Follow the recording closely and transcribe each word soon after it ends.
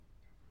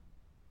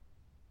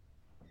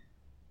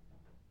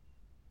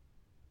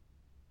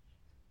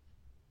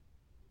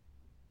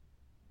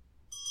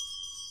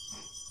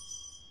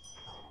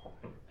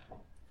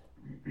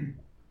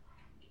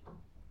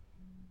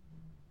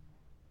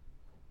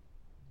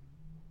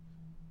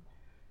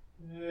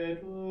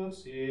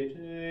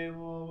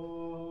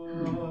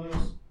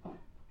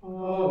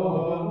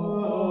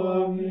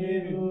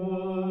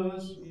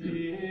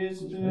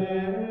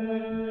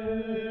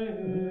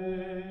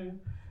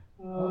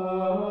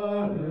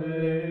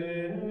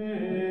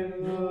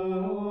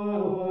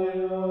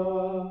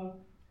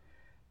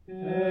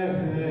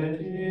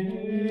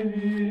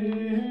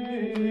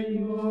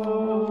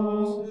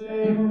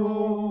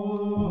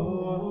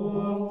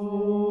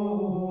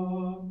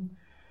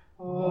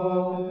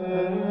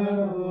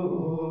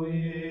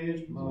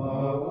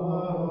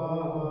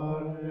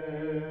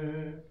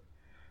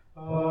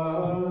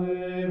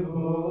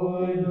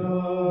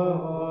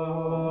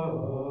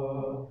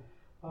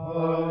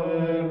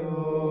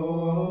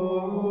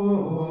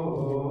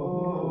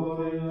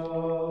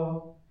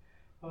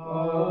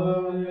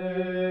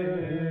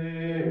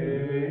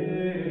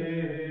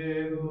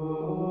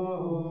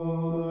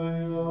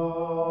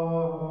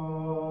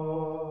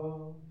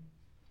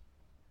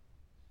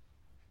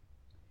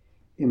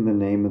In the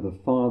name of the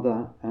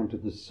Father, and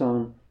of the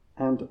Son,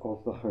 and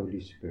of the Holy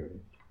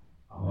Spirit.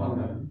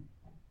 Amen.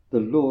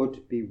 The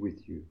Lord be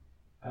with you.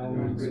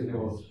 And with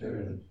your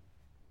spirit.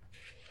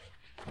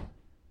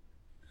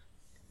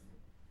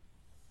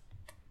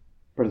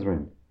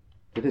 Brethren,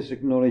 let us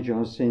acknowledge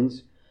our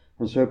sins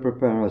and so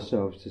prepare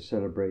ourselves to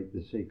celebrate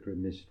the sacred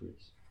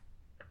mysteries.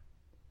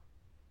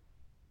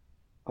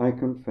 I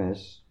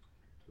confess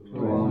to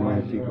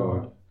Almighty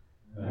God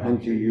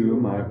and to you,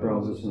 my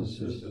brothers and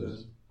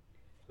sisters,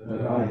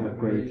 that I have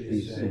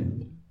greatly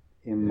sinned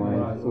in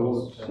my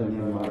thoughts and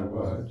in my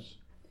words,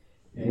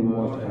 in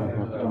what I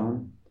have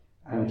done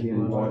and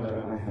in what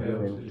I have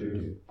failed to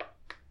do.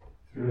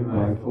 Through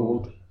my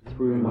fault,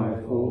 through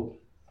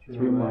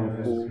my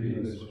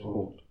grievous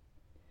fault.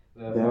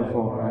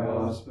 Therefore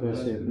I ask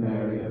Blessed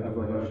Mary,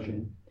 ever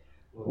Virgin,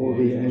 all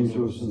the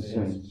angels and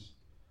saints,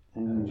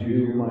 and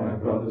you, my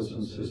brothers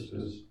and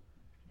sisters,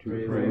 to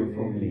pray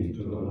for me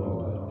to the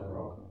Lord our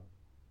God.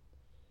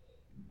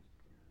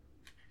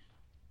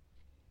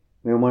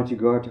 May Almighty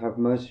God have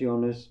mercy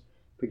on us,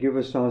 forgive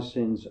us our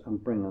sins,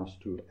 and bring us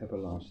to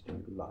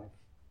everlasting life.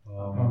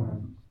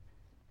 Amen.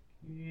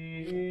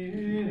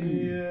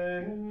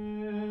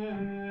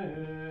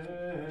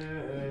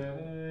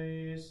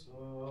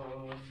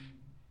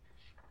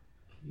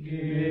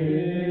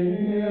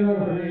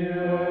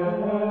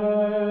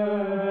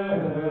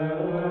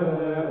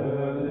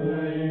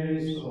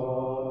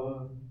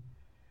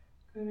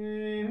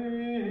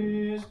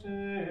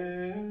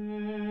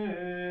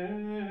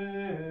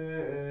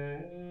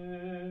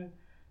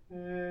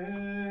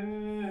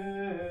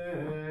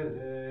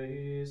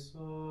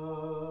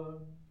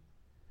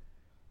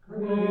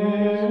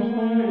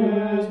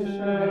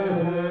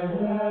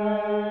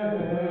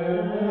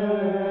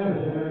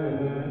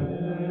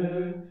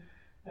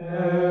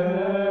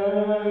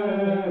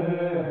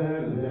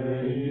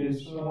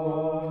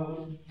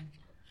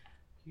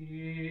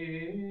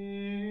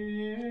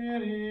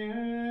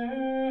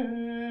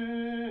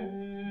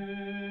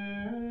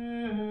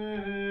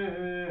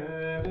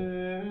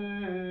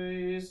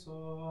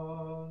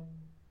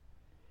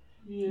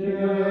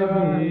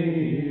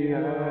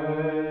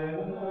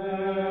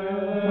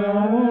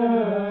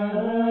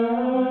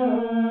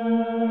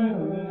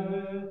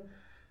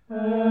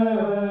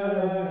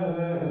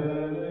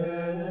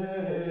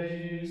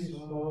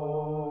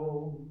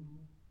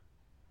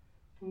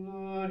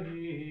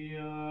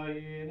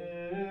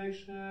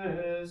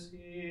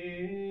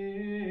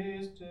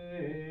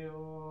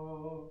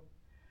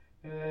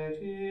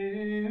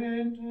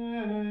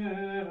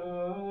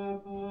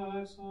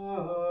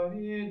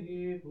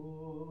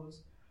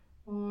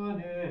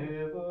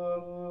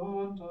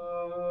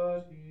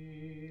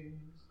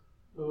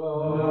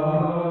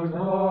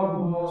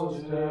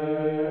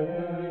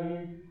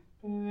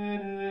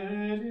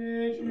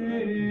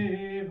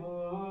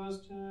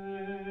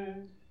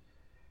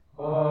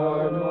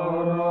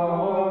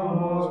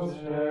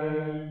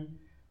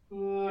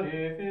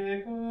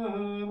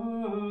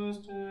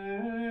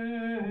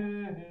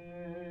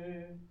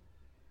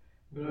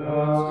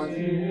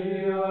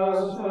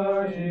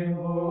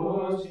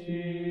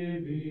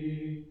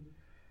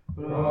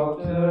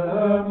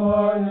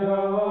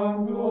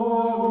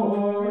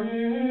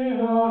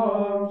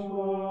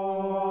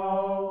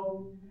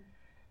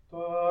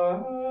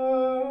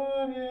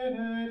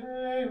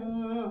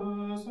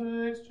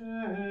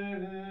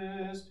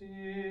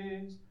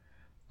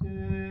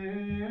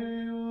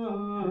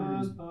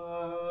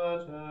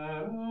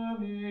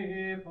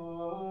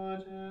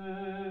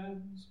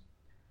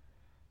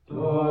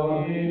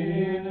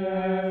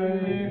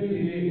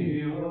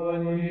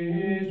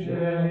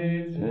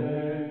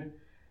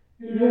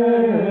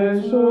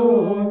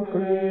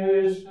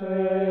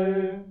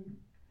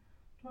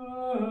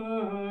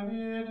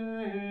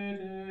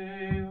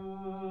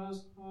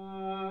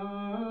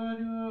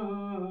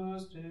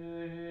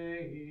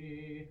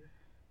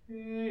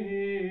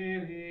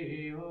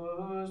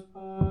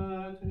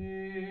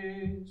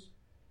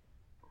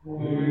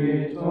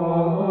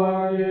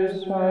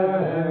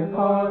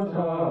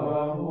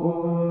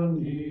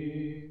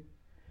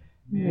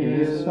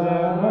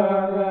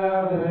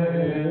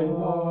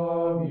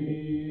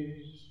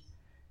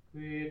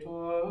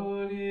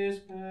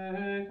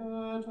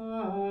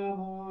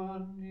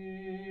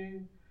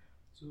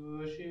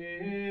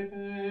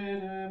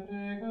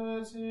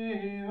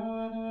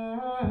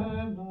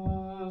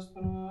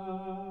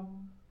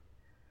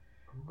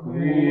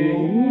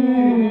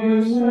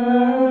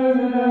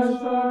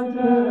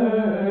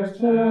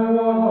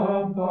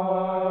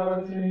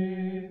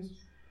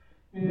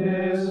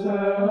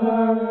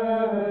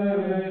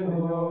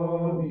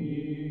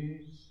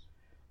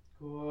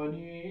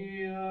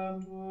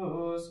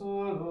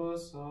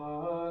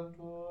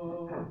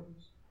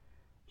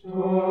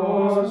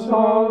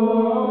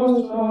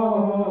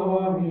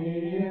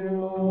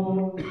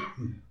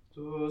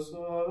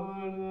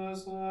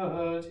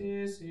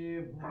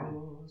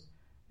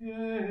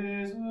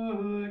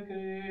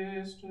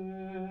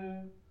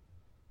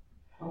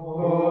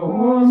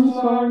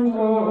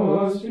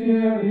 Sancto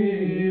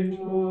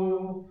Spiritu,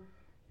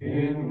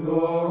 in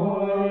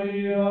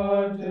gloria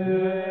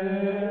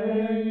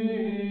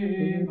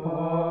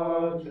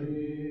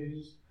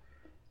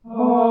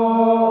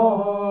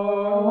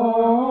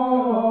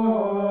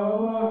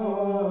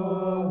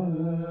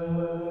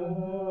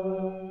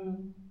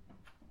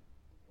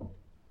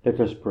Let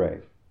us pray.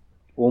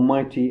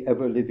 Almighty,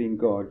 ever-living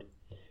God,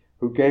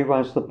 who gave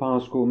us the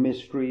Paschal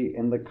mystery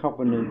in the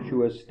covenant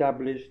you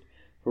established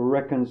for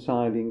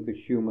reconciling the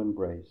human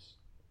race,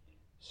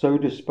 so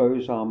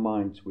dispose our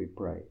minds, we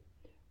pray,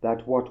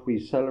 that what we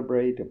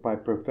celebrate by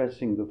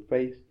professing the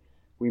faith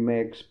we may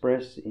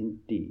express in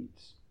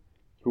deeds.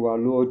 Through our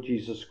Lord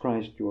Jesus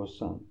Christ, your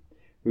Son,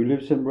 who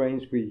lives and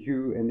reigns with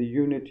you in the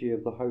unity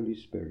of the Holy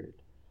Spirit,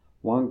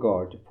 one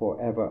God,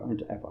 for ever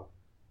and ever.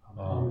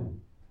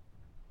 Amen.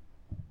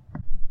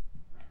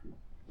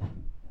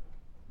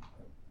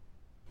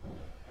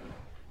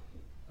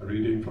 A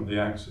reading from the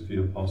Acts of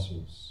the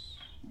Apostles.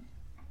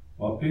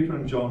 While Peter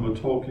and John were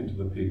talking to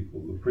the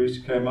people, the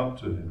priest came up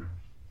to him,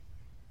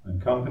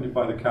 accompanied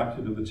by the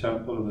captain of the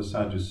temple and the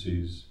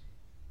Sadducees.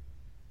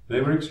 They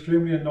were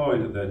extremely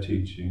annoyed at their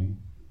teaching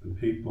the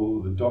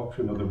people the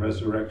doctrine of the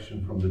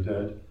resurrection from the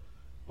dead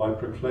by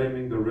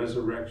proclaiming the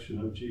resurrection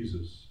of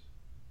Jesus.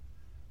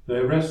 They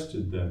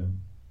arrested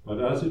them,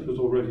 but as it was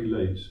already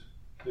late,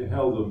 they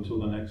held them till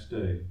the next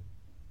day.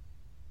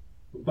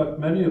 But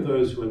many of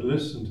those who had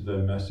listened to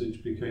their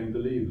message became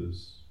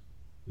believers,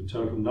 the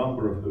total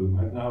number of whom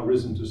had now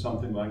risen to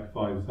something like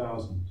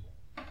 5,000.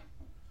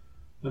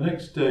 The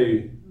next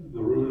day,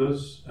 the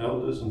rulers,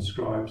 elders, and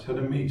scribes had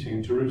a meeting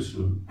in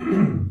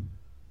Jerusalem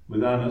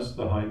with Annas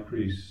the high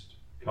priest,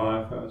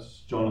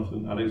 Caiaphas,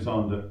 Jonathan,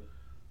 Alexander,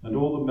 and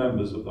all the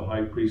members of the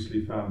high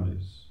priestly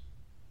families.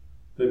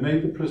 They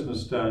made the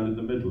prisoners stand in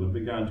the middle and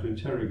began to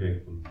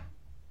interrogate them.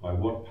 By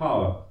what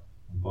power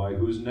and by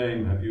whose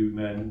name have you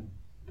men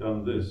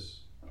done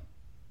this?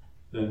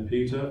 Then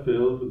Peter,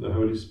 filled with the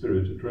Holy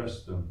Spirit,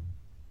 addressed them.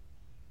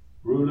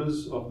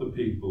 Rulers of the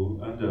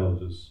people and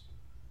elders,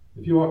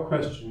 if you are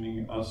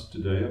questioning us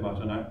today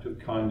about an act of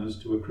kindness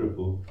to a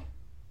cripple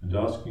and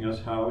asking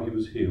us how he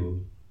was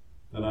healed,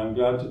 then I am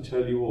glad to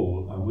tell you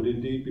all, and would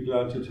indeed be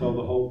glad to tell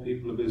the whole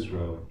people of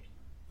Israel,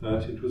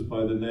 that it was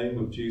by the name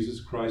of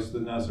Jesus Christ the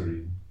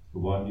Nazarene, the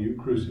one you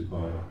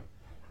crucified,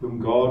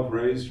 whom God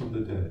raised from the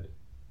dead.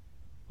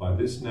 By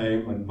this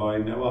name and by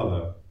no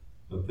other,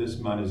 that this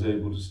man is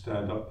able to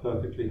stand up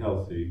perfectly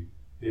healthy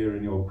here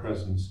in your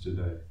presence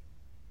today.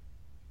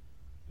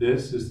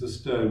 This is the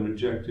stone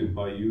rejected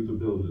by you, the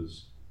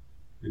builders,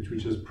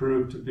 which has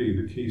proved to be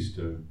the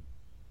keystone.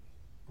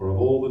 For of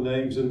all the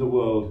names in the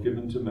world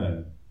given to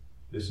men,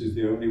 this is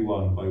the only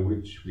one by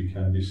which we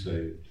can be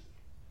saved.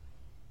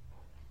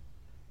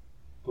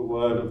 The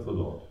word of the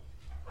Lord.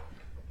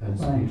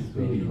 Thanks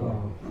be to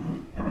God.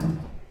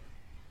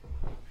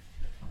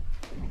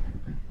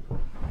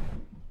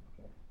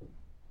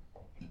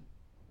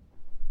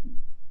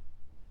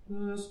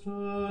 The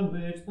stone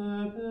which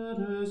the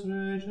builders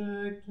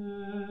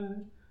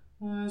rejected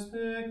has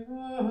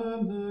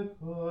become the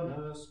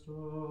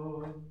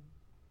cornerstone.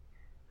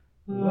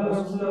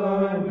 The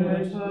stone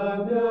which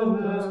the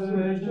builders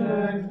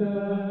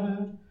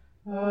rejected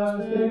has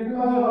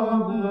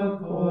become the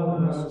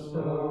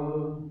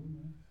cornerstone.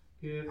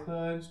 Give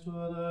thanks to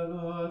the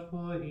Lord,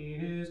 for he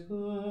is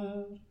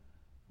good,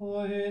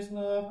 for his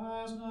love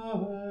has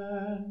no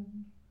end.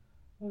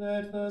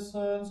 Let the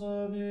sons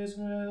of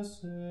Israel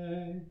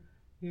say,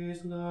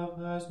 his love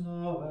has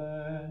no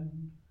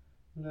end.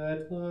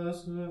 Let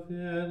those who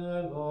fear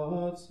the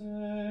Lord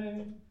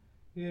say,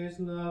 his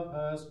love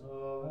has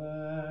no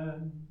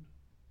end.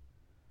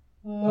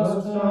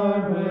 The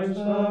stone which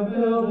the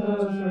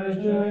builders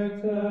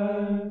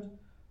rejected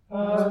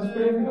has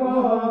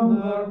become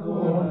the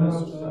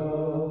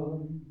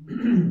cornerstone.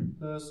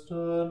 The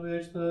stone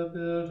which the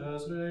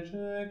builders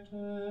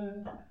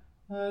rejected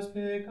has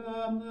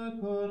become the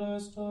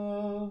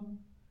cornerstone.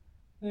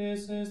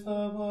 This is the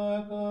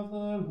work of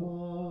the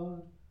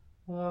Lord,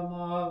 a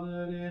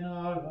marvel in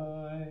our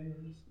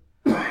eyes.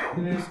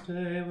 This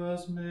day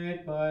was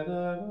made by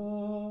the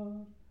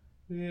Lord,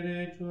 we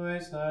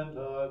rejoice and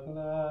are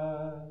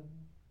glad.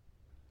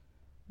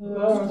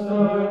 The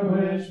stone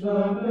which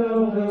the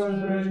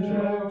builders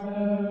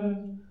rejected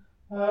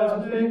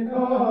has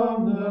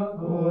become the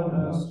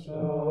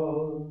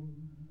cornerstone.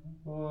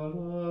 O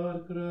Lord,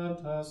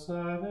 grant us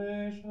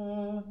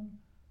salvation.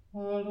 O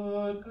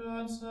Lord,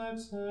 grant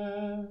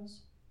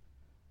success.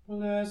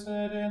 Blessed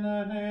in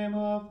the name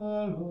of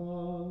the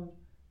Lord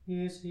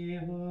is he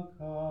who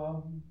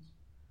comes.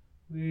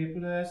 We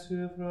bless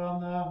you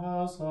from the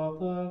house of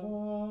the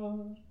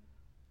Lord.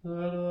 The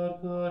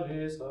Lord God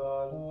is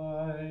our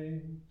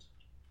light.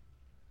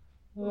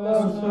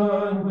 The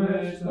stone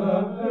which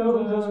the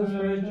builders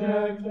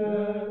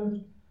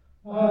rejected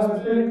has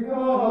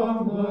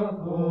become the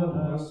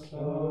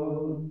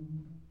cornerstone.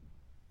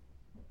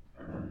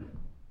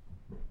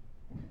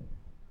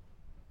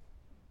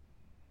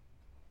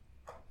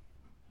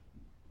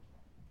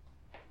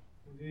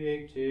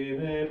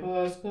 Victime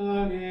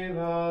Paschali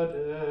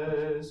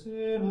laudes,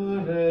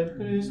 emulet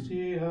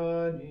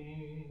Christiani.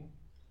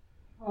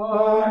 A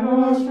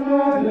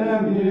nostra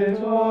demit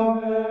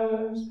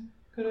oves,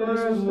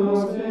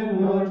 Christus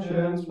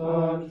innocens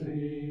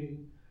patri,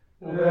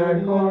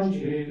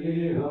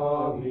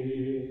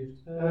 reconciliavit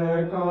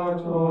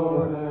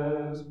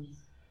peccatores.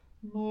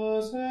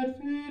 Nos et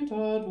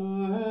vita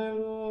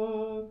duello,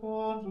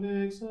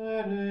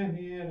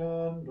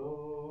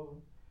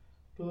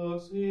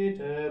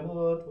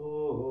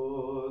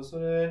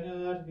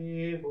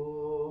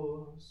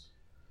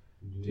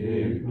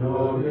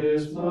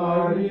 Virgis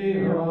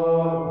Maria,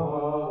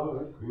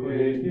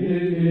 quid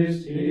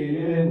vidisti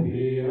in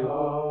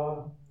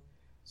via,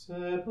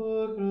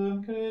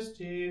 sepulchrum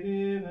Christi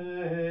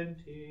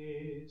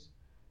viventis,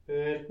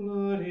 et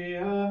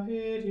gloria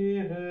Fidi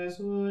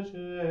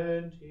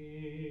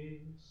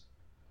resurgentis.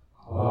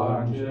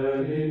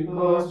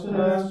 Angelicos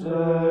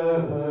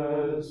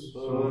testes,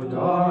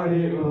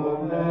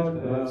 surgarium et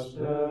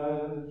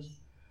vestes,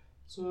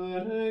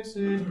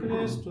 surrexit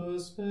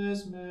Christus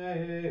spes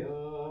mea,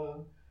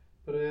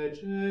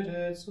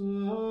 precedet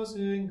suos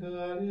in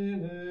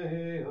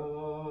Galilea.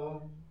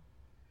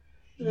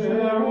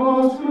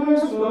 Gemus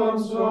Christum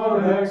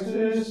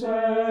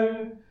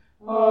surrexisse,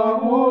 a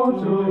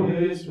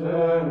mortuis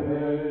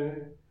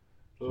vere,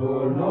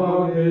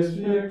 nobis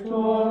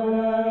victor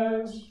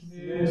ex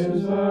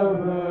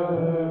miserere.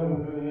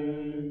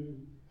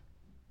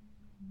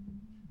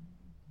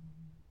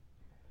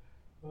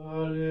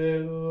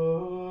 Alleluia.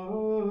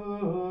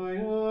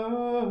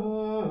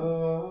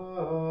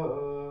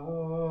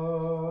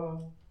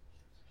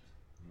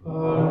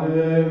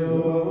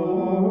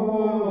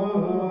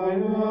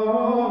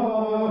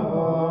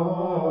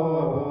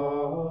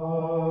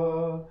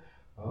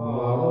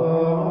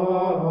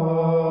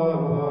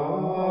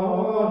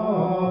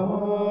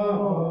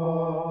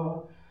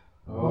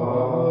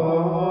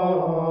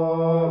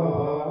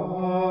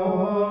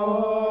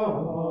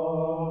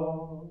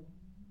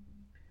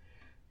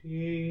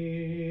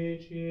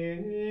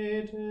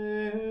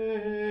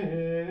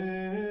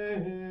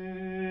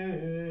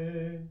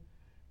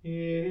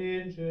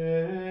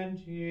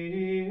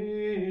 Ingentibus,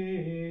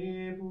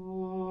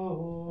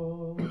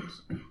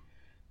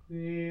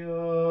 qui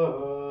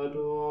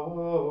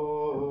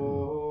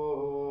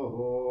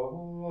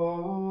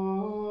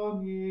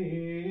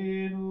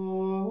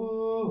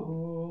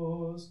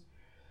Dominus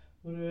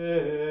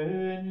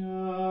regnavit,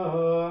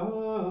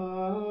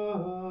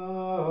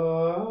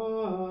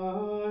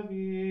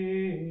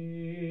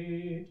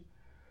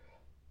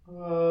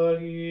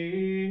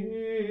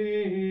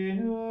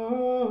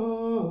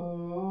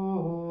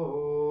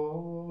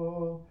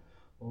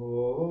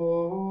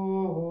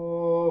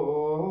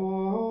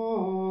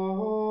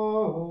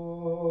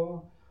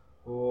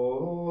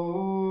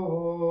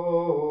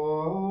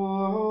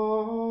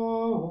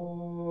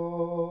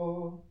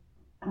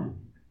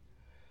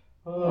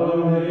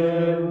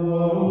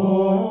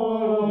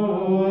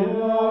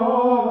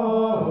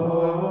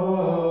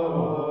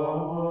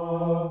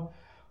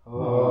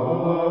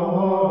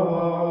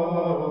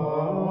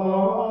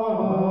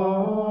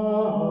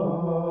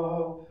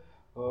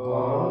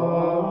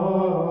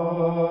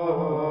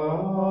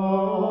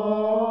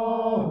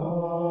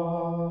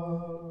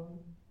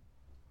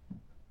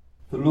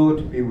 The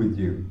Lord be with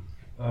you.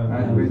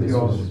 And with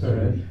your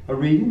spirit. A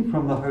reading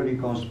from the Holy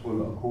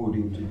Gospel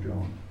according to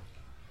John.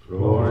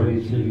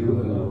 Glory to you,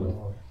 O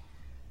Lord.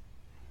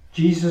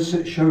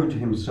 Jesus showed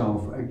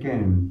himself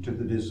again to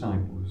the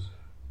disciples.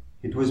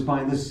 It was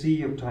by the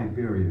Sea of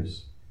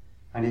Tiberias,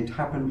 and it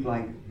happened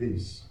like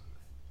this.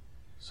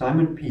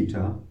 Simon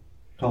Peter,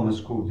 Thomas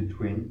called the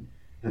twin,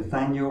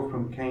 Nathanael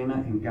from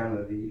Cana in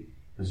Galilee,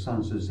 the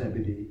sons of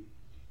Zebedee,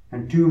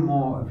 and two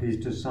more of his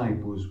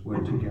disciples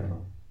were together.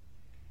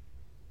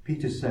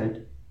 Peter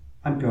said,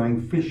 "I'm going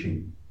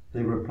fishing."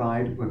 They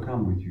replied, "We'll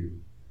come with you."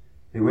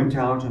 They went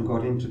out and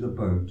got into the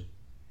boat,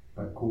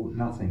 but caught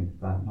nothing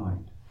that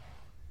night.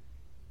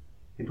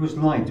 It was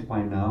light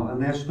by now,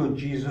 and there stood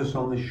Jesus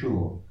on the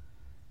shore,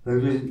 though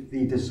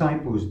the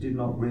disciples did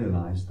not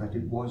realize that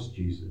it was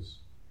Jesus.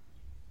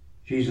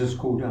 Jesus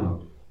called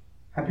out,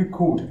 "Have you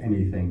caught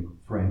anything,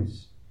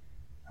 friends?"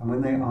 And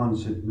when they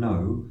answered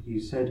no, he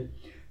said,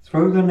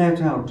 "Throw the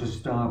net out to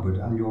starboard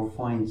and you'll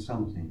find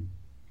something."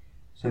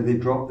 So they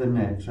dropped the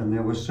net, and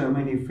there were so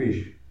many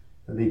fish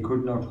that they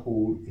could not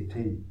haul it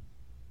in.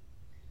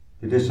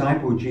 The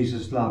disciple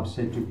Jesus loved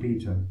said to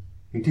Peter,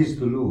 "It is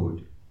the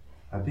Lord."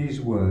 At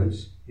these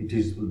words, "It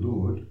is the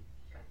Lord,"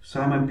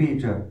 Simon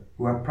Peter,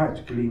 who had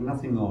practically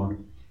nothing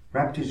on,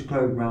 wrapped his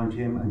cloak round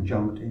him and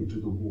jumped into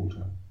the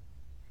water.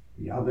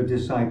 The other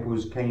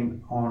disciples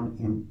came on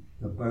in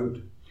the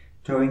boat,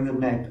 towing the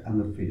net and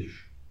the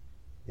fish.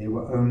 They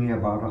were only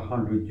about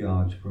 100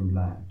 yards from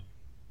land.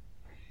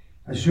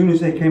 As soon as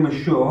they came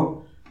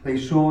ashore, they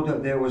saw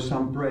that there was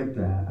some bread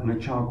there and a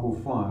charcoal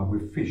fire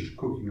with fish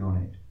cooking on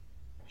it.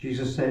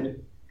 Jesus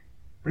said,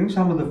 "Bring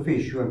some of the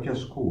fish you have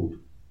just caught."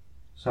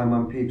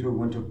 Simon Peter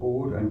went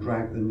aboard and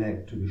dragged the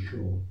net to the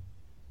shore,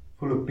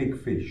 full of big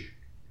fish,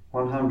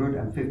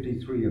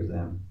 153 of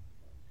them.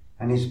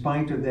 And in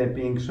spite of there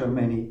being so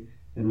many,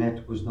 the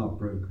net was not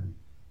broken.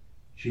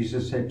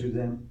 Jesus said to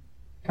them,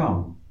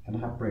 "Come and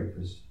have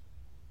breakfast."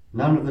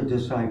 None of the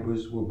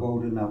disciples were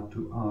bold enough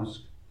to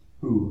ask,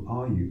 "Who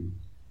are you?"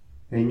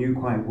 They knew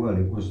quite well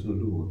it was the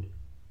Lord.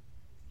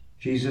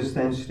 Jesus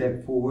then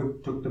stepped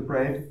forward, took the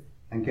bread,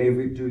 and gave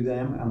it to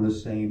them, and the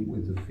same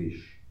with the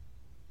fish.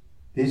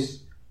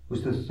 This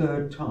was the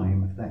third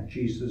time that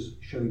Jesus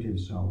showed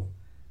himself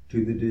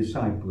to the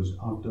disciples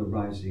after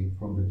rising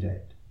from the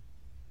dead.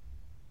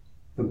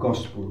 The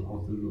Gospel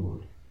of the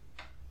Lord.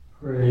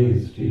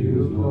 Praise to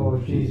you,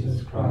 Lord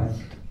Jesus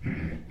Christ.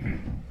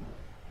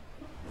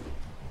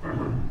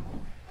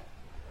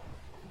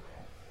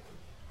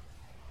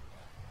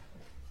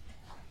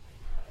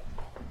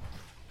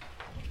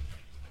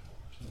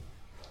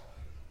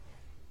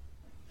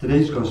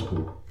 Today's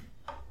Gospel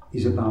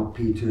is about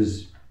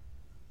Peter's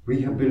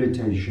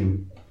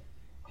rehabilitation,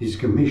 his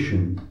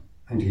commission,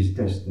 and his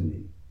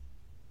destiny.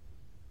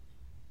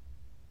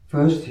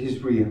 First,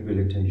 his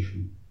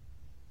rehabilitation.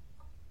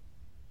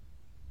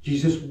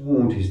 Jesus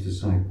warned his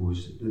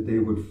disciples that they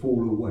would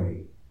fall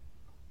away.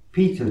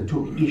 Peter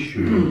took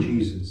issue with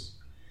Jesus.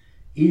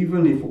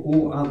 Even if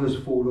all others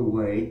fall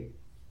away,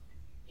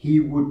 he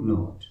would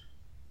not.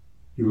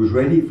 He was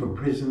ready for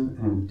prison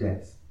and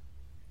death.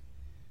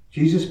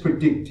 Jesus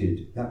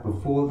predicted that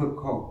before the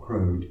cock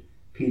crowed,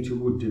 Peter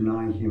would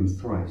deny him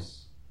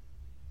thrice.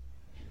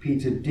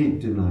 Peter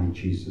did deny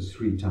Jesus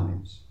 3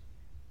 times.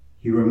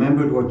 He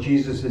remembered what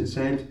Jesus had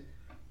said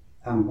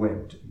and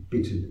wept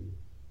bitterly.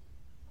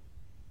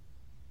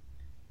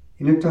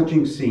 In a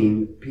touching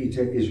scene,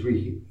 Peter is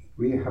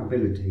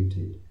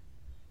rehabilitated.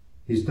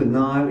 His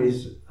denial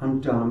is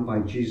undone by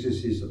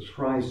Jesus'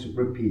 thrice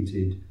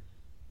repeated,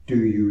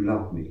 "Do you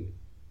love me?"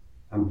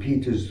 and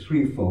Peter's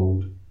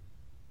threefold,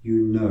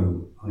 "You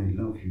know I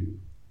love you."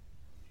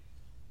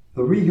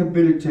 The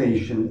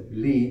rehabilitation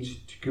leads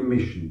to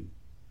commission.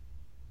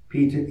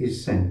 Peter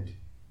is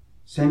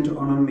sent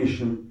on a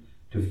mission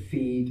to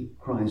feed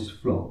Christ's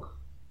flock,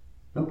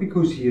 not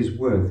because he is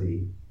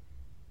worthy.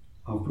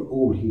 After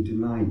all, he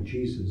denied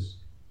Jesus,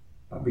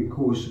 but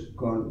because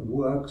God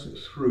works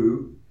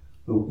through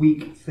the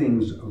weak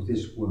things of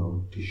this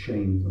world to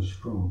shame the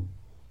strong.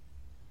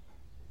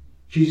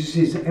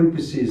 Jesus'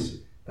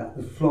 emphasis that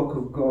the flock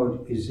of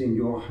God is in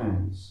your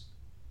hands.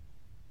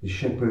 The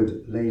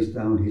shepherd lays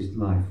down his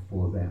life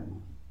for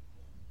them.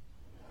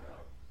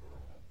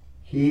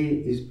 Here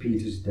is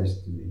Peter's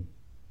destiny.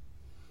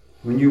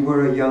 When you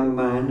were a young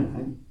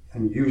man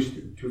and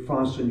used to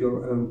fasten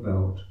your own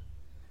belt,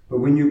 but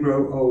when you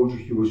grow old,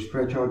 you will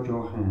stretch out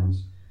your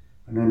hands,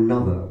 and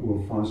another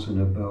will fasten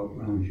a belt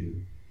round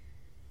you.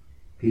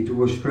 Peter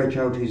will stretch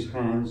out his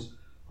hands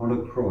on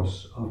a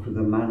cross after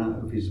the manner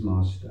of his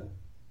master.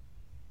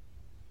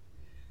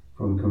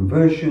 From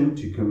conversion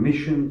to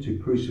commission to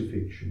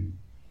crucifixion,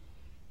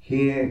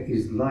 here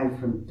is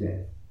life and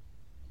death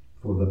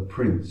for the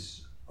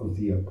Prince of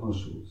the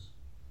Apostles.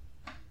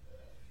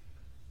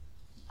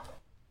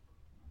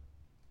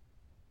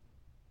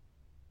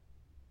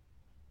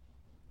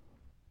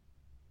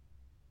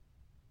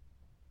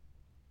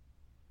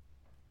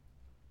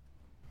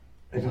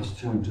 Let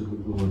us turn to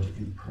the Lord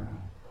in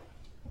prayer.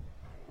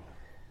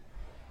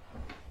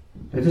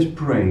 Let us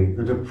pray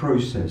that a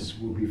process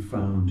will be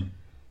found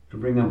to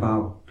bring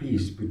about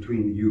peace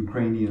between the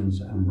Ukrainians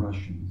and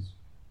Russians.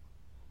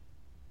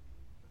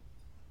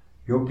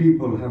 Your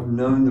people have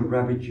known the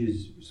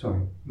ravages.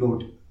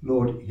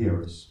 Lord,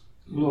 hear us.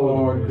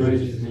 Lord,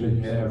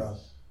 graciously hear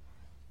us.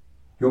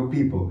 Your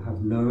people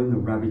have known the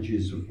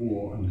ravages of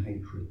war and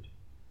hatred.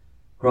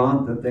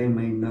 Grant that they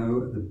may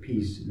know the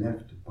peace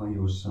left by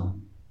your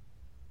Son.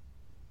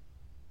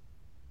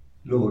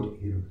 Lord,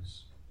 hear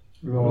us.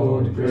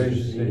 Lord,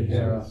 graciously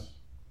hear us.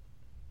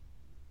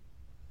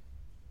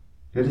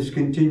 Let us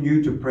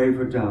continue to pray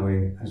for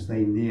Dawe as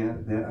they near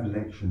their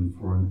election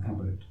for an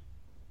abbot.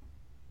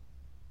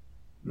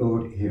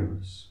 Lord, hear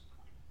us.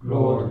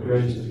 Lord,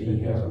 graciously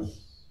hear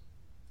us.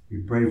 We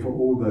pray for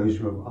all those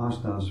who have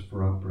asked us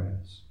for our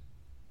prayers.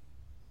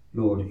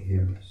 Lord,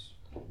 hear us.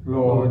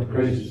 Lord,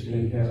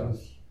 graciously hear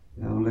us.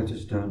 Now let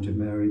us turn to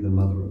Mary, the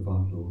Mother of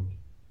our Lord.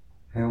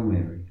 Hail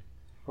Mary,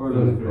 full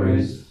of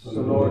grace,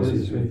 the Lord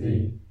is with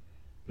thee.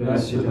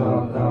 Blessed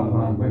art thou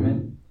among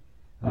women,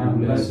 and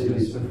blessed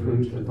is the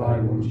fruit of thy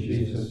womb,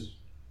 Jesus.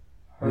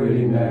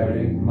 Holy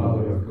Mary,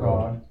 Mother of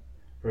God,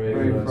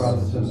 pray for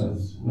us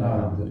sinners,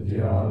 now and at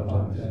the hour of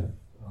our death.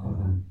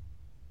 Amen.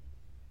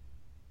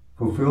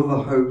 Fulfill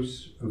the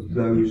hopes of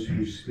those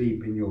who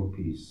sleep in your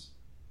peace.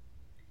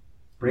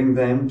 Bring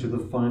them to the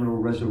final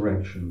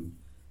resurrection,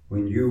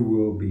 when you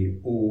will be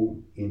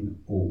all in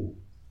all.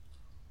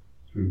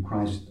 Through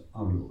Christ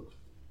our Lord.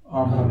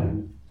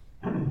 Amen.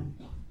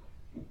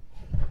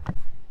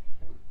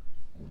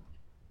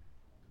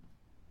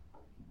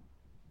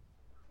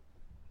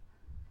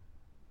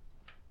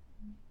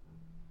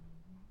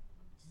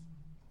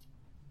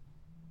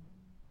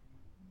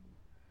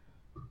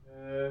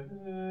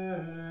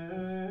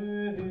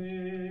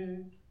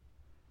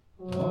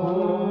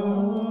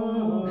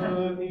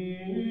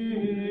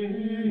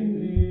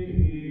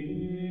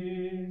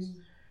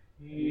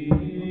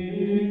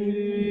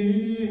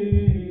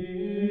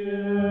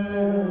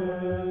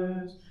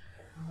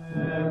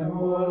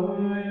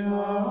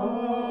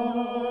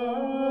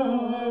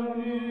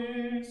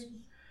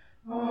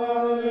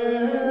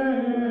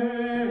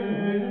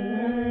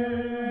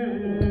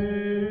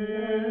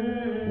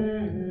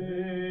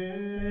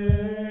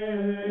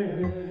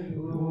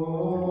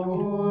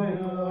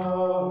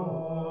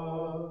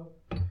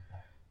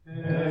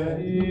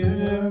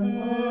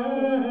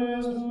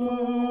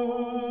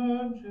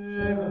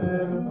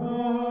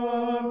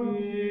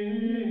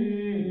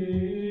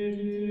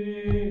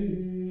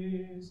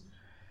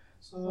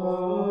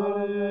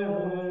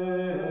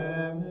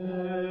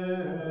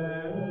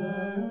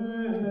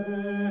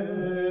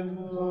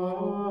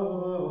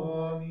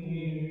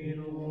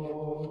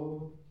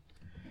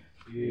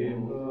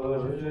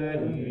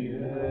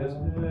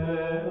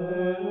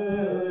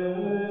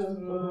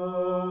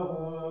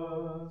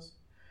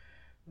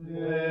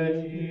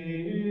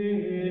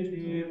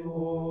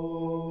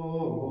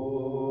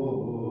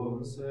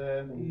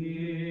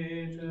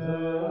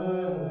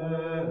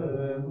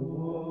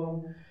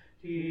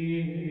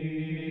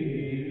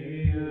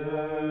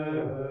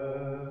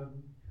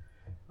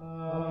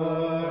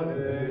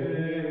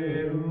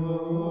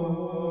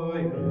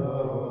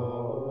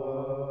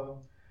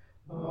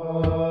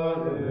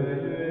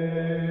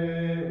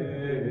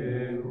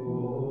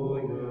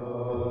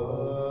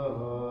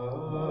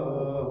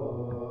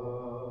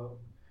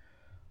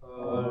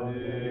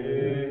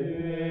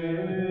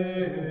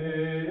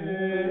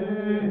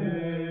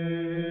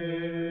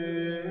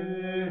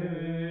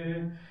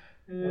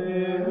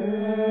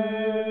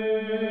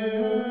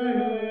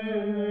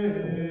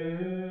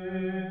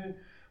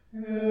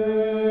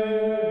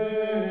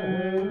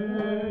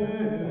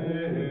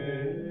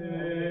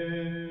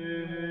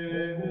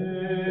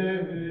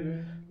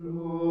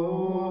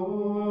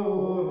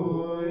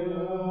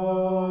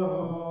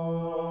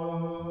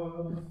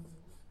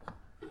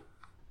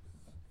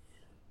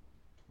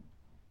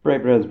 Pray,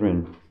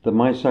 brethren, that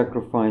my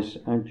sacrifice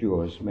and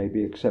yours may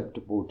be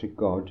acceptable to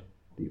God,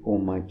 the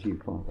Almighty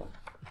Father.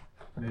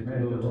 May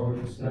the Lord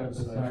accept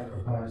the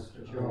sacrifice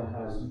at your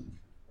hands,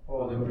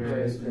 for the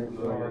praise and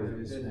glory of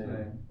his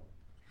name,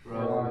 for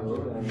our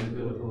good and the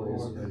good of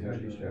all his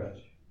holy church.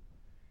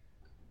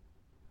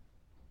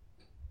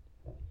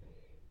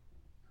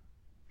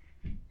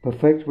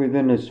 Perfect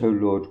within us, O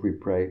Lord, we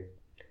pray,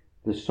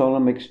 the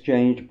solemn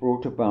exchange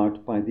brought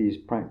about by these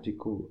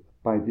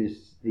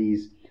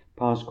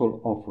paschal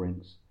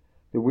offerings,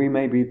 that we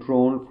may be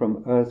drawn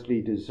from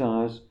earthly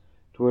desires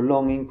to a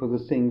longing for the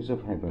things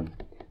of heaven,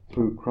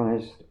 through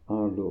Christ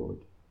our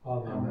Lord.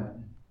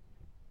 Amen.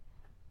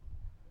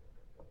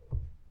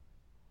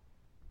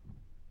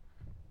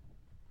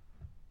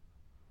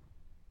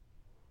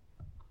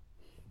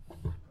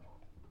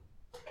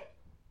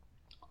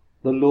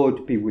 The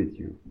Lord be with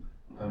you.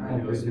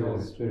 And with your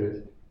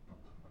spirit.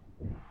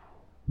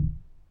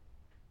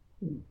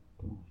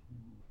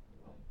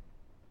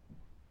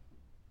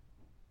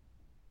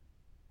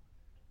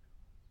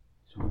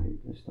 Sorry,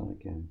 let's start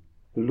again.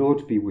 The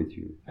Lord be with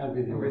you. And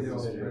with your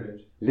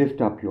spirit.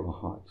 Lift up your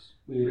hearts.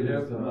 We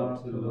lift them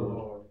up to the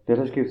Lord. Let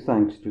us give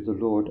thanks to the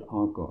Lord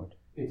our God.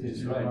 It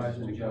is right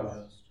and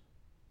just.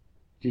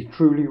 It is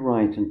truly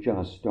right and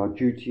just, our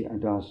duty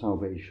and our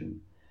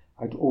salvation,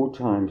 at all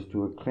times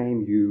to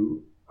acclaim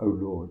you, O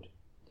Lord,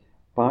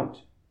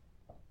 but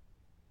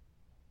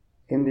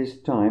in this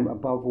time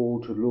above all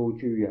to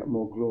laud you yet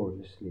more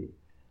gloriously,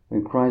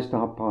 when Christ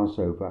our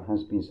Passover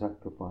has been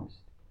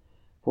sacrificed.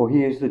 For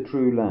he is the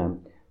true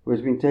Lamb, who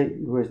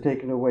has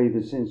taken away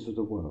the sins of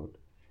the world.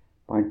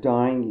 By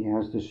dying he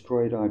has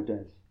destroyed our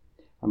death,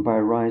 and by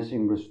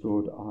rising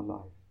restored our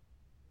life.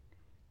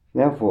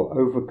 Therefore,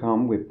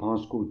 overcome with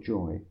paschal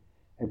joy,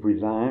 every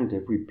land,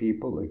 every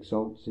people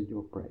exults in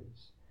your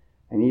praise,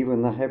 and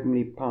even the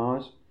heavenly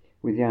powers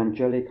with the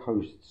angelic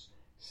hosts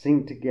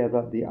sing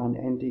together the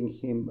unending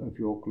hymn of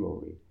your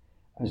glory,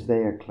 as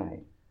they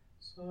acclaim.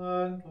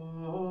 Sanctus,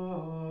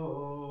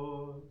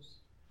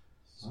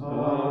 Sanctus,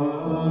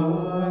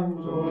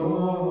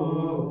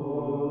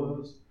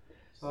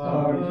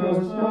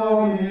 Sanctus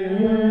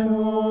Dominus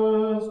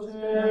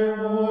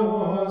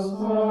Deus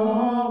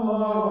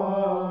Sabaoth,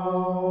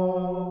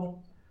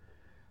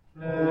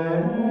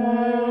 Plenius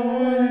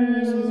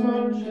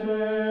in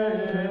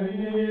caeli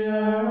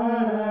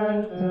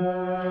et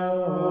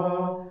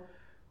terra,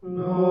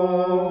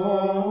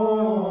 gloria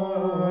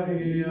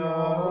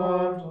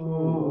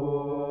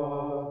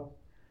tua.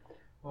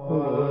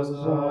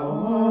 Hosanna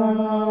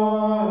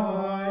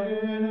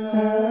in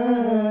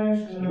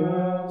excelsis,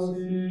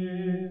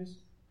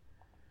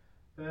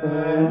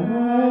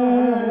 benedictus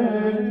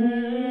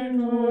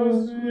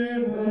qui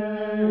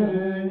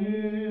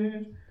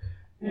venit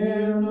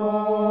in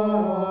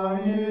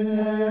nomine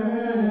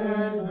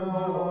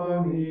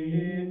Domini.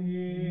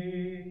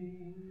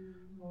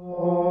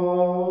 Hosanna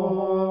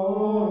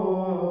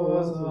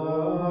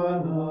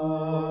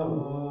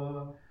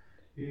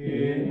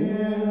in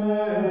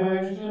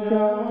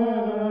excelsis.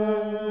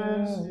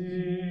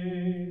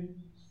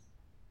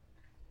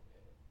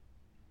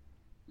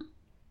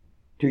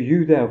 To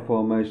you,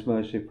 therefore, most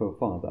merciful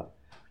Father,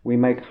 we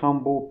make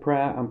humble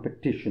prayer and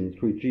petition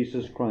through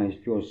Jesus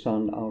Christ, your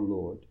Son, our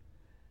Lord,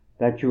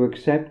 that you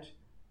accept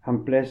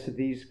and bless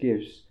these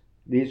gifts,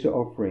 these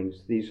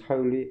offerings, these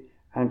holy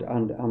and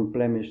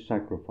unblemished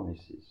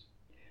sacrifices,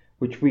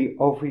 which we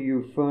offer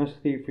you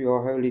firstly for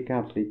your holy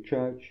Catholic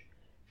Church.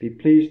 Be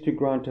pleased to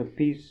grant her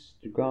peace,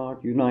 to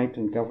guard, unite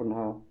and govern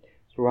her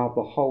throughout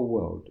the whole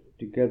world,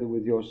 together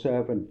with your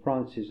servant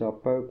Francis, our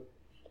Pope,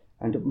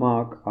 and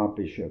Mark, our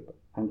Bishop,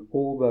 and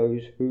all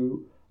those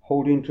who,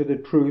 holding to the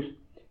truth,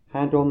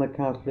 hand on the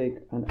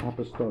Catholic and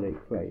Apostolic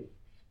faith.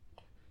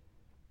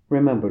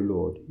 Remember,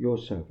 Lord, your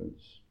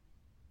servants,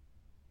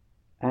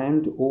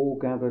 and all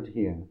gathered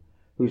here,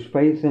 whose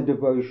faith and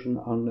devotion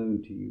are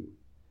known to you.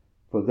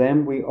 For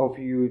them we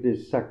offer you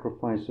this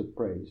sacrifice of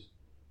praise,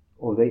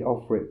 or they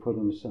offer it for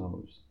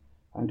themselves,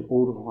 and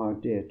all who are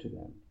dear to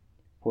them,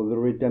 for the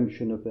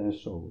redemption of their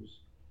souls,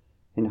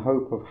 in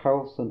hope of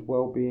health and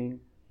well-being,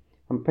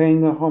 and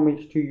paying their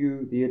homage to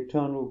you, the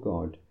eternal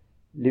God,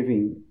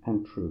 living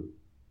and true.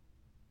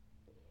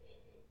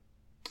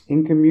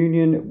 In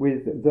communion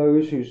with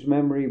those whose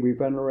memory we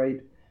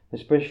venerate,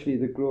 especially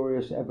the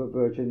glorious ever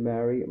Virgin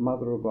Mary,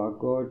 Mother of our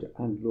God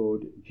and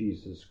Lord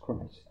Jesus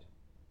Christ,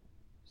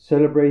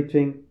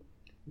 celebrating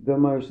the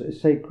most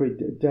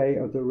sacred day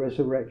of the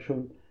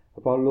resurrection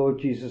of our Lord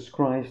Jesus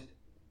Christ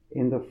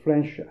in the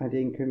flesh, and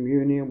in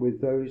communion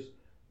with those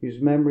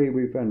whose memory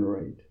we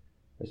venerate,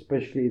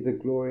 especially the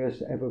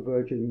glorious ever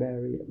Virgin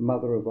Mary,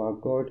 Mother of our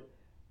God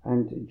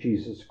and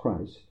Jesus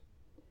Christ,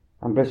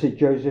 and blessed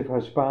Joseph, her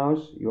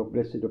spouse, your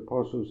blessed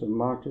apostles and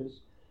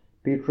martyrs,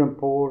 Peter and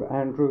Paul,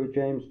 Andrew,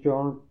 James,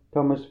 John,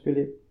 Thomas,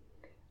 Philip,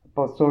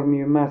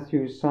 Bartholomew,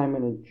 Matthew,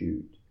 Simon and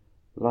Jude,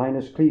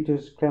 Linus,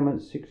 Cletus,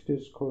 Clement,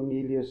 Sixtus,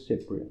 Cornelius,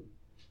 Cyprian,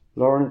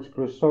 Lawrence,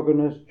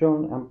 Chrysogonus,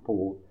 John and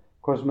Paul,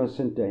 Cosmas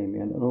and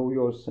Damian, and all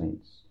your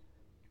saints.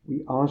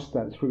 We ask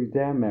that through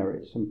their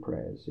merits and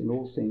prayers in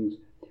all things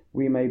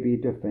we may be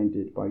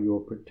defended by your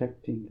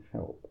protecting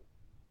help.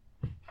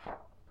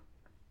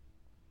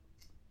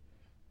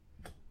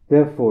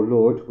 Therefore,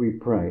 Lord, we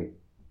pray,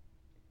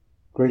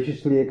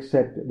 graciously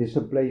accept this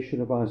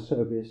oblation of our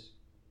service,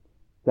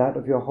 that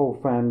of your whole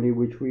family,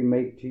 which we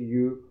make to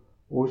you,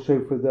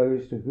 also for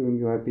those to whom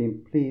you have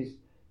been pleased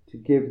to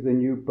give the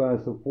new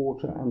birth of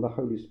water and the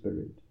Holy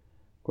Spirit,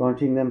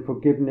 granting them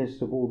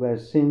forgiveness of all their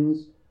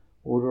sins,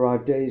 order our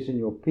days in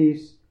your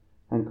peace,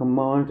 and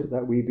command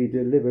that we be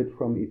delivered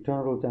from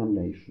eternal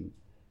damnation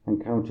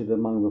and counted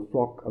among the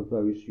flock of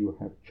those you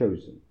have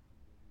chosen.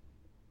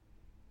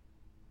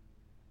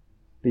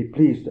 Be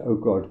pleased, O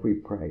God, we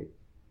pray,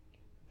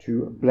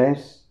 to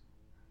bless,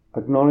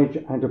 acknowledge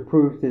and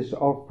approve this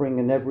offering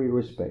in every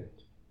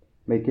respect.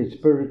 Make it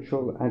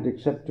spiritual and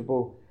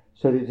acceptable,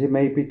 so that it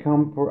may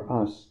become for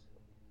us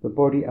the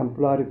body and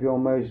blood of your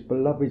most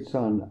beloved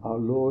Son, our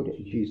Lord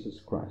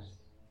Jesus Christ.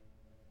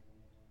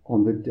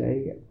 On the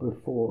day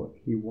before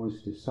he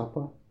was to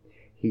suffer,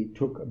 he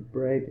took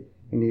bread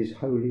in his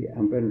holy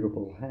and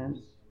venerable hands,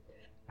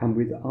 and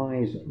with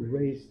eyes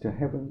raised to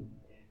heaven,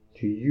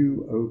 to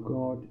you, O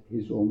God,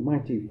 his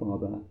almighty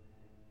Father,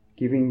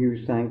 giving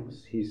you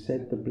thanks, he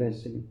said the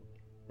blessing,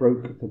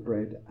 broke the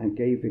bread, and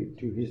gave it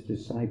to his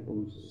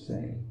disciples,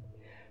 saying,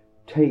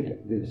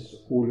 "Take this,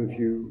 all of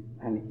you,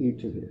 and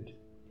eat of it,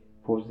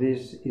 for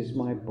this is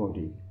my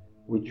body,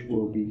 which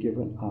will be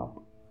given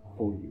up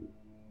for you."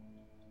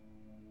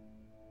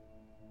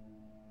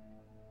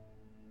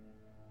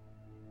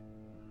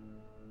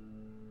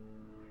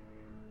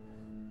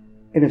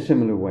 In a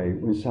similar way,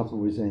 when supper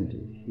was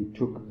ended, he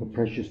took the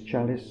precious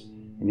chalice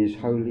in his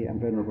holy and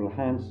venerable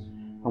hands,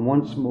 and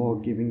once more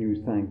giving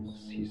you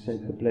thanks, he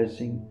said the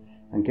blessing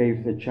and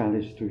gave the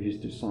chalice to his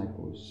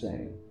disciples,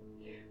 saying,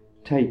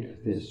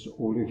 "Take this,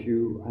 all of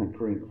you, and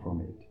drink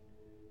from it,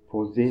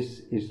 for this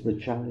is the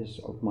chalice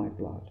of my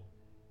blood,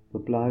 the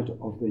blood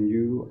of the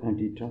new and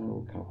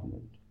eternal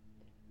covenant,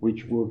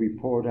 which will be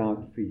poured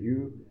out for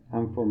you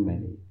and for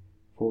many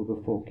for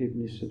the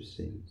forgiveness of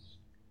sins.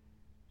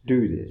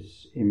 Do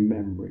this in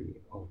memory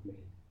of me."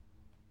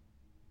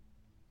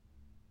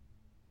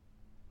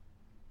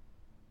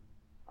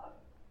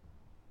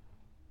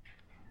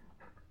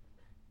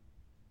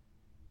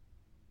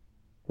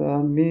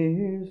 The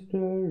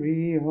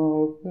mystery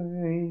of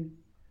faith.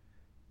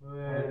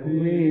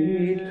 When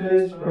we eat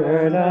this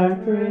bread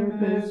and drink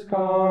this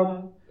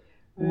cup,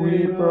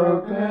 we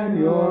proclaim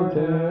your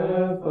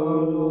death,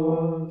 O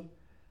Lord,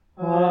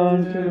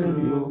 until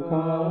you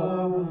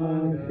come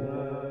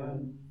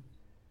again.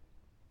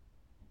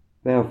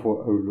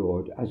 Therefore, O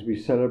Lord, as we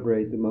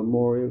celebrate the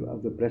memorial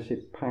of the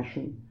blessed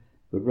Passion,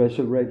 the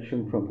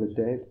resurrection from the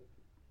dead,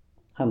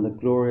 and the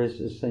glorious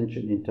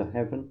ascension into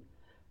heaven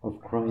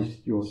of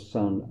Christ your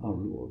Son, our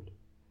Lord,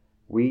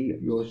 we,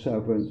 your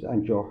servants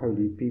and your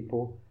holy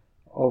people,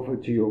 offer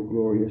to your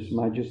glorious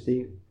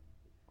majesty,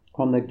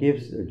 on the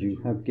gifts that you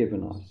have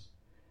given us,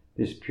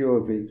 this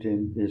pure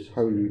victim, this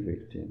holy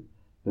victim,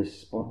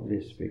 this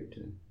spotless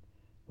victim,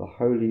 the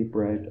holy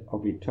bread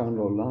of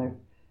eternal life,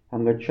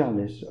 and the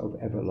chalice of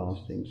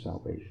everlasting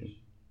salvation.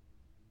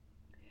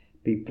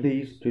 Be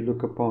pleased to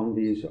look upon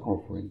these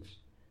offerings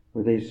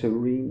with a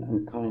serene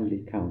and kindly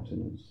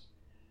countenance,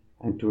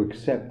 and to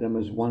accept them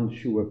as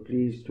once you were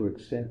pleased to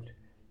accept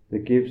the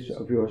gifts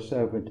of your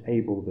servant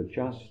Abel the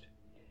just,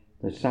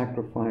 the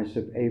sacrifice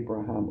of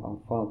Abraham our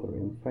father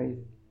in faith,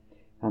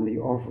 and the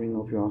offering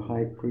of your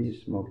high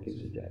priest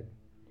Melchizedek,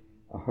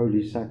 a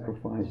holy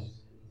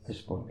sacrifice, a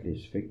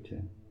spotless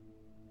victim.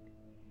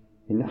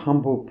 In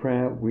humble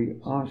prayer we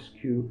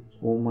ask you,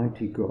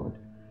 Almighty God,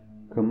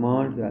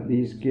 command that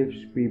these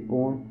gifts be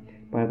borne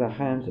by the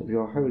hands of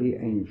your holy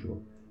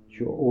angel to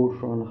your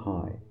altar on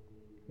high,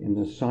 in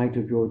the sight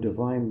of your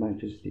divine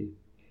majesty,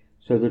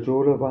 so that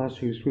all of us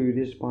who through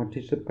this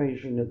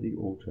participation at the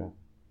altar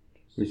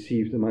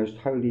receive the most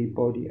holy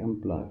body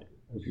and blood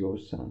of your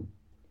Son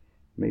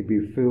may be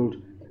filled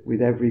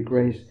with every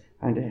grace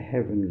and a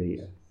heavenly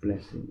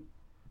blessing.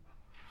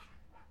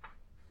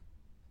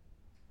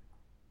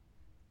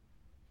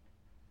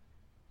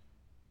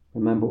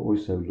 Remember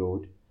also,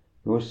 Lord,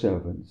 your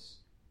servants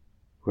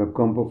who have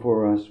gone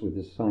before us with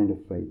the sign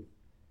of faith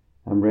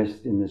and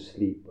rest in the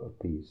sleep of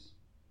peace.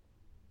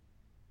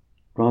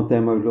 Grant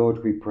them, O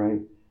Lord, we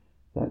pray,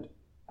 that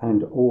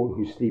and all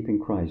who sleep in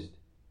Christ,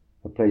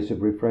 a place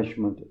of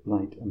refreshment,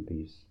 light and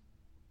peace.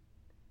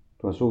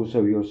 To us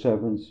also, your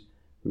servants,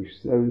 who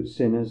though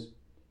sinners,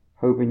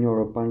 hope in your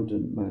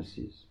abundant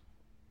mercies.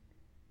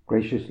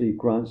 Graciously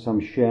grant some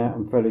share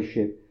and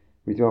fellowship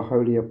with your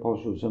holy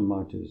apostles and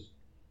martyrs,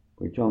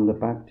 with John the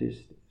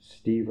Baptist,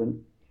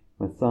 Stephen,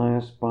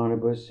 Matthias,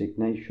 Barnabas,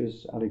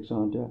 Ignatius,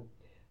 Alexander,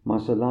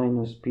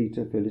 Marcellinus,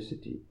 Peter,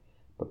 Felicity,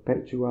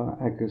 Perpetua,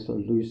 Agatha,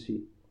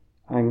 Lucy,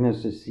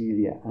 Agnes,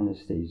 Cecilia,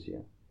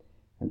 Anastasia,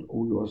 and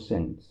all your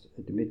saints.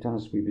 Admit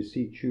us, we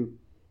beseech you,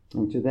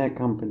 into their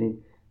company,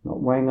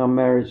 not weighing our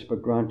merits,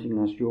 but granting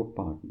us your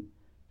pardon,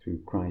 through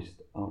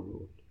Christ our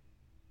Lord,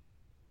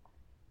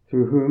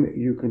 through whom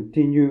you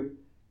continue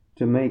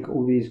to make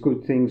all these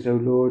good things, O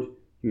Lord.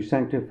 You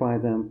sanctify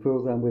them,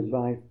 fill them with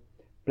life,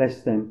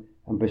 Bless them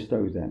and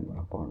bestow them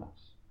upon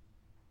us.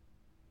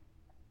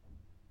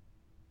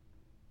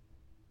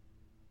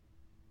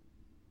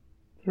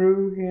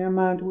 Through him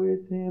and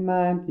with him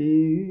and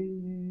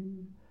in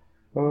him,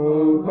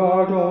 O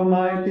God,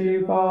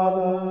 Almighty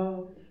Father,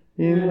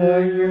 in the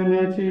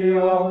unity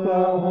of the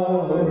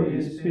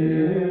Holy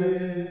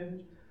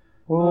Spirit,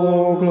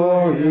 all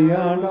glory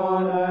and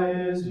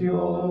honor is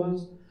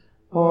yours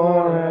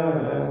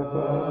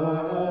forever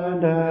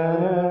and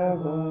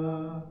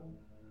ever.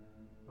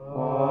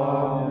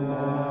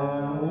 Amen.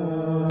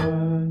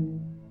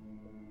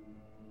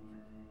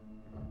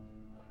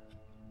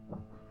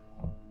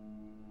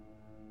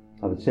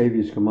 At the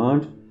Saviour's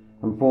command,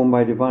 and formed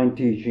by divine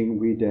teaching,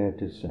 we dare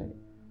to say,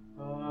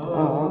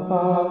 Our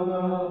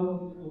Father,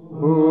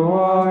 who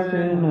art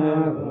in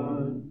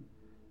heaven,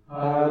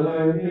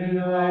 hallowed be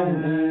thy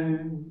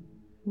name.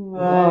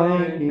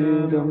 Thy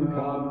kingdom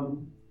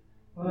come,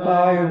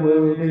 thy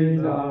will be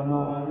done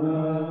on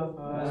earth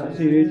as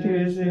it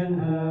is in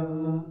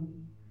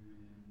heaven.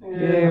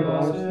 Give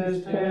us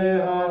this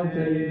day our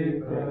daily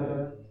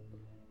bread,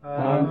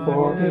 and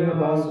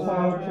forgive us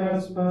our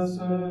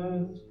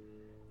trespasses,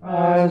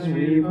 as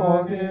we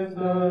forgive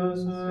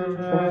those who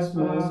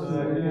trespass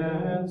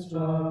against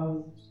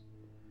us.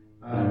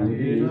 And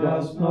lead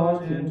us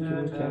not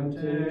into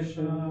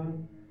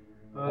temptation,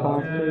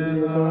 but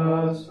deliver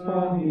us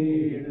from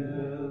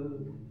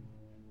evil.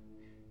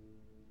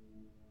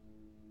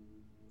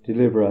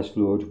 Deliver us,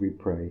 Lord, we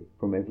pray,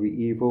 from every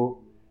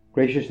evil.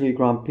 Graciously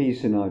grant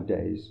peace in our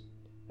days,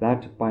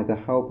 that by the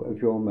help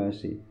of your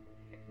mercy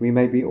we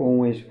may be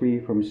always free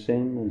from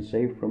sin and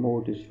safe from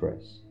all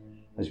distress,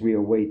 as we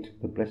await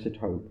the blessed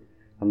hope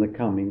and the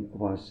coming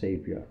of our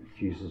Saviour,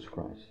 Jesus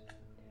Christ.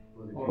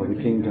 For the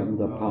kingdom,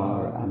 the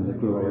power, and the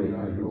glory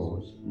are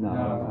yours,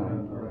 now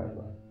and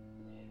forever.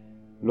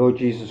 Lord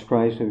Jesus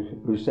Christ,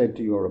 who said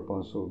to your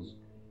apostles,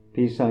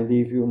 Peace I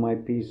leave you, my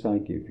peace I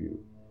give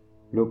you,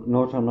 look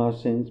not on our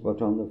sins, but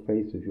on the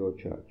faith of your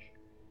church,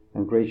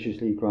 and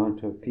graciously grant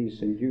her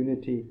peace and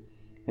unity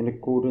in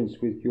accordance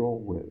with your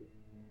will,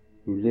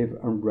 who live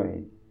and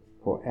reign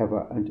for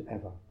ever and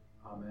ever.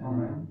 Amen.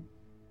 Amen.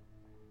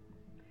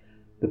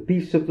 The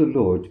peace of the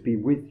Lord be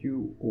with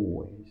you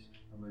always.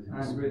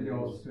 And with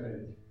your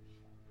spirit.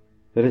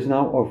 Let us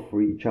now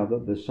offer each other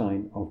the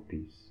sign of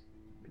peace.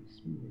 Peace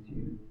be with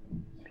you.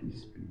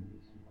 Peace be with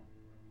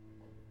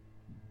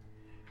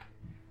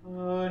you.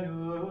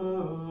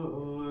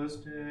 Agnus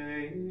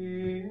Dei,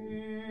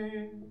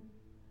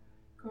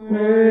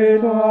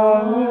 quid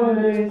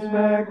olis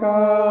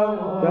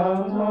peccata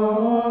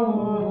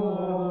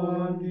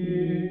mundi,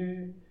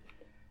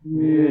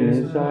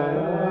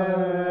 miserere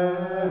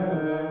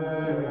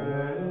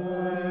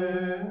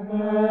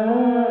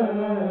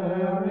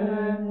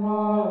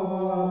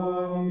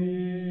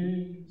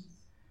nobis.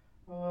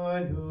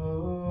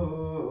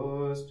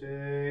 Agnus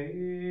Dei,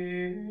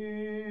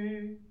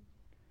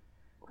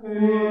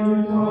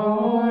 quid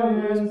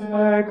olis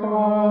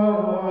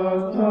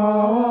peccata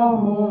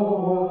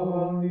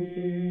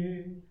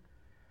mundi,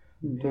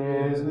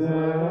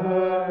 miserere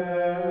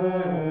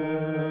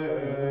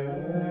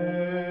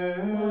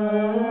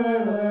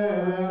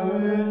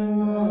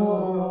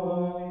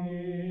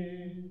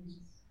nobis.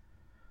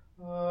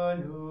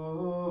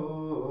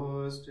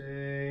 Agnus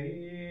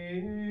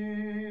Dei,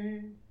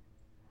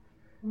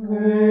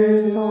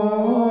 quid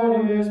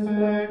olis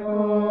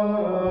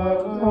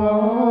peccata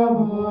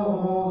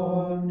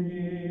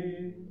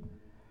mundi,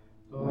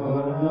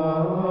 dona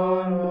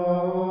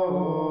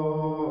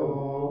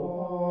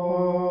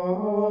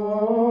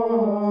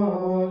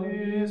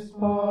nobis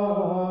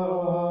pacem.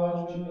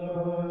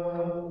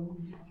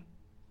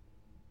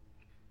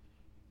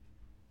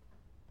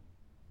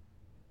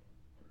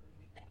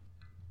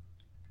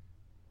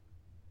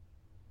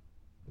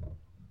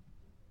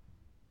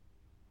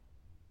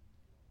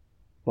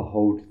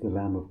 Behold the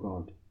Lamb of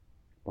God.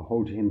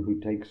 Behold him who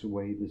takes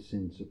away the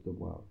sins of the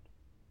world.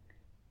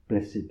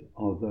 Blessed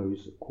are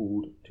those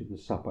called to the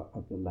supper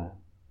of the Lamb.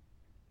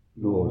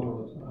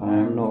 Lord, I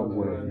am not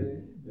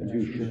worthy that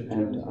you should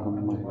enter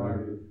under my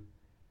roof,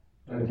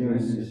 but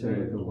only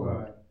say the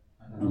word,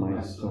 and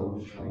my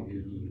soul shall be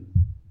healed.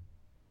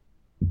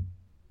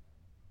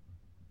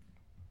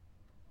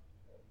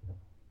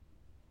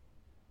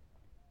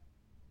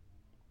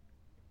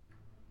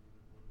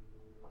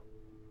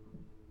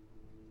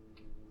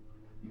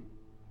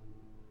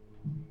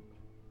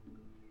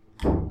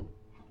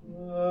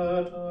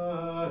 Let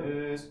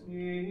us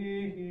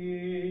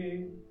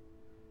be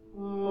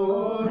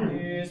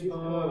onis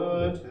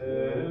potestas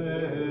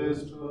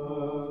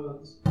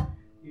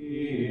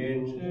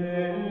in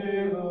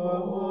cielo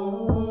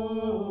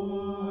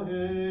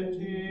et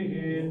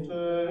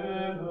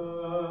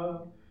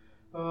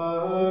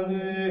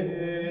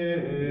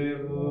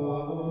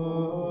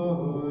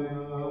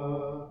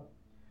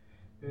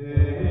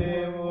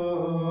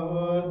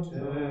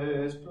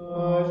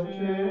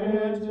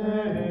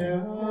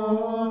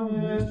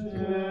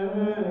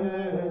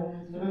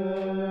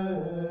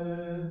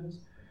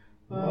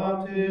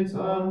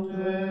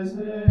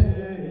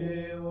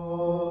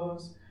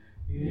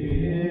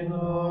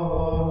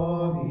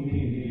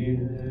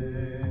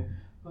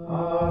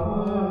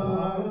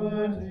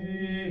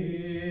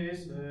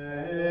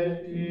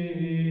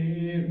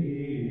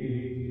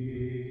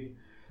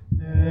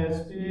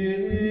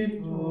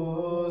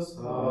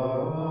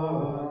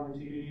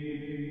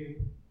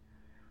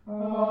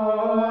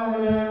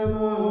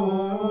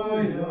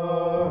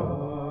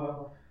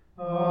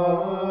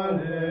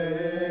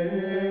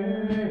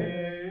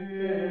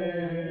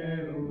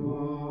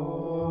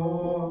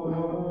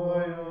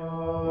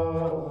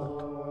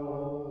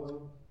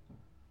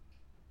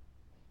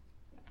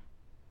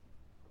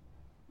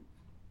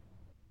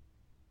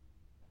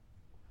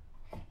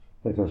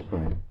us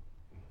pray.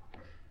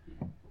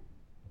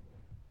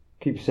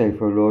 Keep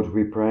safe, O Lord,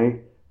 we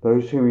pray,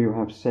 those whom you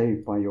have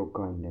saved by your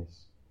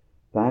kindness,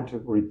 that,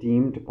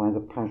 redeemed by the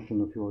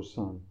passion of your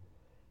Son,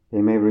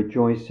 they may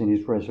rejoice in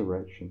his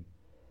resurrection,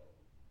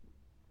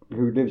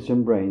 who lives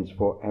and reigns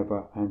for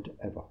ever and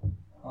ever.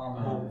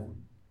 Amen.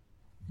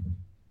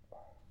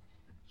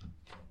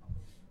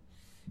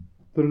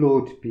 The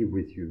Lord be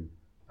with you.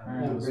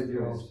 And with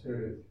your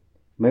spirit.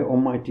 May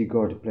Almighty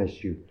God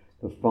bless you,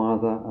 the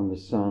Father and the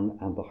Son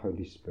and the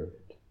Holy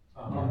Spirit.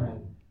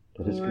 Amen.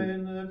 Let us Go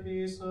in the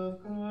peace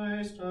of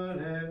Christ.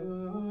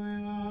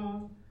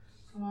 Alleluia.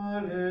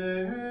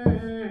 Alleluia.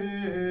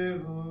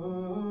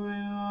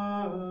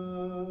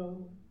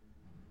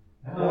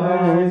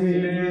 Thanks be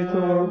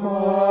to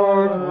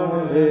God.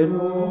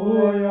 Alleluia.